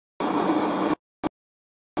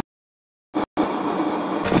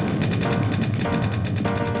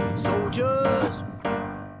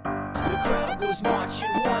goes marching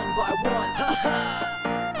one by one. Ha ha,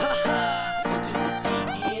 ha ha. Just to see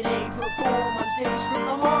DNA perform on stage from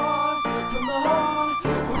the heart, from the heart.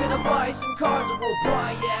 We're gonna buy some cars and we'll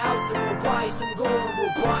buy your house and we'll buy some gold and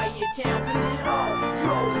we'll buy your town. Cause it all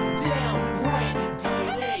goes down when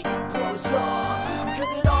DNA blows up.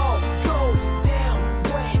 Cause it all goes down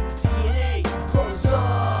when DNA blows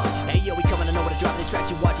up. Hey yo, we coming to know what to drop this track.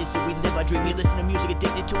 You watch it, see we live our dream. We listen to music,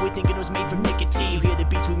 addicted to it, thinking it was made from nicotine. You hear the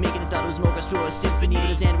beats we making and thought it was an orchestra or a symphony. But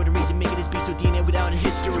his hand with a reason making this beat so DNA without in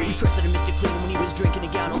history. We first started Mr. Clean when he was drinking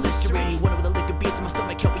a gallon of Listerine. Wonder with the liquor beats in my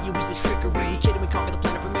stomach helping you use this trickery. Kidding, we conquer the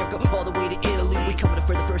planet from America all the way to Italy. We coming up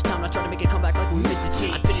for the first time, not trying to make a comeback like we missed a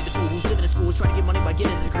T. I pity the fool who's living in school, trying to get money by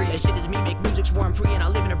getting a degree. That shit isn't me, make music swarm free and I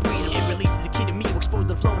live in a breed. It releases a key to me, who exposed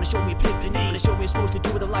to the flow and it showed me epiphany. And it showed me I'm supposed to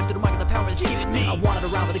do with a life to the mic and the power that's given me. I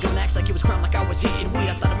wanted around with a gun axe like it was crowned like I was hitting weed.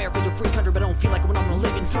 I thought America's a free country, but I don't feel like it when I'm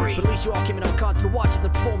living free. But at least you all came in on concert to watch it, the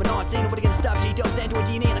performing arts. Ain't nobody gonna stop J-Dubs, Android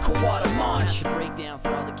DNA, and the Koala Munch. That's a breakdown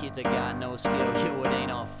for all the kids that got no skill. Yo, it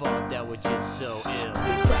ain't our fault that we're just so ill. The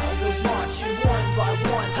crowd was marching one by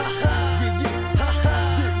one. Ha ha, ha ha.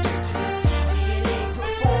 Just to see DNA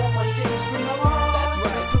perform on stage from the heart. That's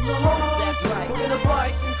right, from the heart. That's right. We're gonna buy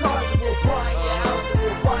some cars and we'll buy your house and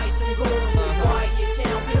we'll buy some gold and we'll buy your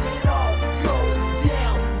town. Cause it all goes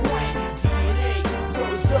down when DNA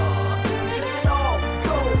blows up. Cause it all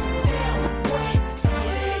goes down when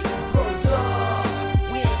DNA blows up.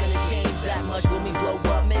 We ain't gonna change that much when we blow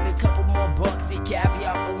up. Maybe a couple more bucks, eat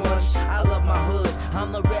caviar for lunch. I love my hood,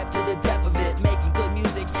 I'm the rep to the depth of it. Making good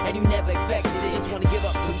music and you never expected it. Just wanna give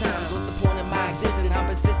up sometimes, what's the point of my existence? I'm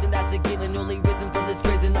persistent, that's a given, newly risen from this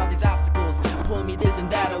prison. All these obstacles pulling me this and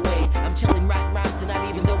that away. I'm chilling, writing rhymes tonight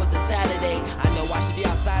even though it's a Saturday. I know I should be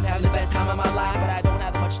outside having the best time of my life, but I don't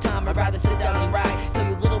have much time, I'd rather sit down and write. Tell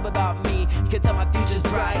you a little bit about me, you can tell my future's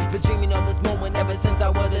bright. Been dreaming of this moment ever since I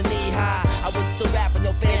was a knee high. I wouldn't still rap with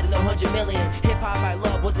no fans and no 100 millions. Hip-hop I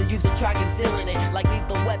love wasn't used to try concealing it. Like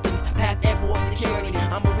lethal weapons, past airport security.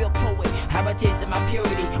 I'm a real poet, have a taste of my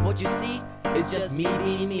purity. What you see is just me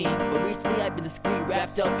being me. But recently I've been discreet,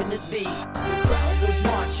 wrapped up in this beat. The crowd was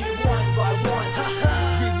marching one by one. Ha ha,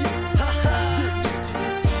 ha ha. Just to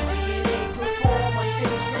see DNA perform on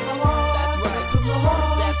stage from the heart. That's right, from the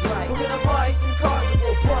heart. That's right. We're gonna buy some cars and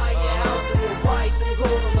we'll buy your house and we'll buy some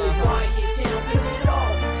gold and we'll buy your town. Cause it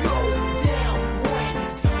all goes down when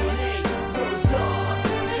DNA blows up.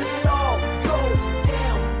 Cause it all goes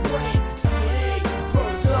down when DNA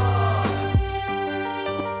blows up.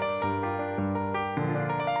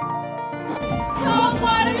 Cold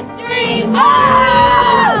water stream!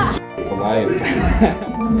 Ah! For life.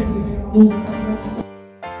 Sexy girl. That's what it's